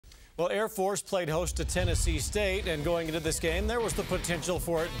Well, Air Force played host to Tennessee State, and going into this game, there was the potential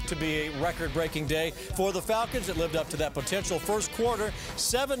for it to be a record-breaking day for the Falcons. It lived up to that potential. First quarter,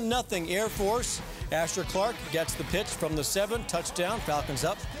 7-0 Air Force. Asher Clark gets the pitch from the 7, touchdown. Falcons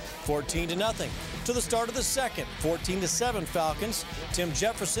up 14-0. To the start of the second, 14-7 Falcons. Tim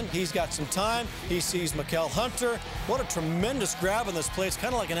Jefferson, he's got some time. He sees Mykal Hunter. What a tremendous grab on this play. It's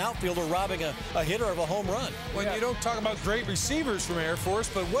kind of like an outfielder robbing a hitter of a home run. Well, you don't talk about great receivers from Air Force,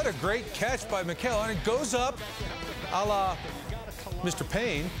 but what a great catch by Mykal. And it goes up a la Mr.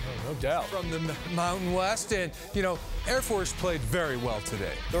 Payne. No doubt. From the Mountain West. And, you know, Air Force played very well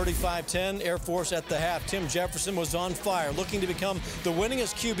today. 35-10, Air Force at the half. Tim Jefferson was on fire, looking to become the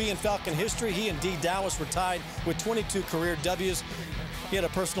winningest QB in Falcon history. He and D. Dowis were tied with 22 career W's. He had a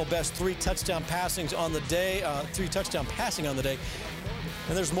personal best 3 touchdown passings on the day, 3 touchdown passing on the day.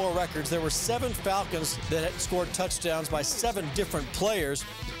 And there's more records. There were 7 Falcons that had scored touchdowns by 7 different players.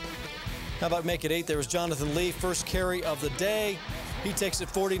 How about make it 8? There was Jonathan Lee, first carry of the day. He takes it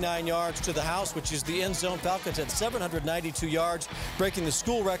 49 yards to the house, which is the end zone. Falcons at 792 yards, breaking the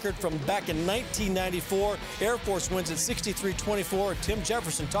school record from back in 1994. Air Force wins at 63-24. Tim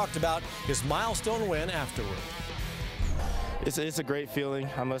Jefferson talked about his milestone win afterward. It's a great feeling,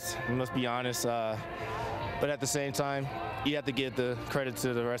 I must be honest. But at the same time, you have to give the credit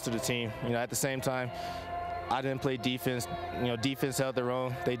to the rest of the team. You know, at the same time, I didn't play defense. You know, defense held their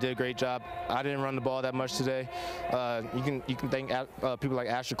own. They did a great job. I didn't run the ball that much today. You can thank people like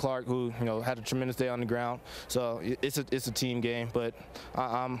Asher Clark, who had a tremendous day on the ground. So it's a team game. But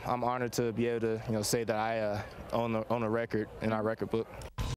I'm honored to be able to say that I own a record in our record book.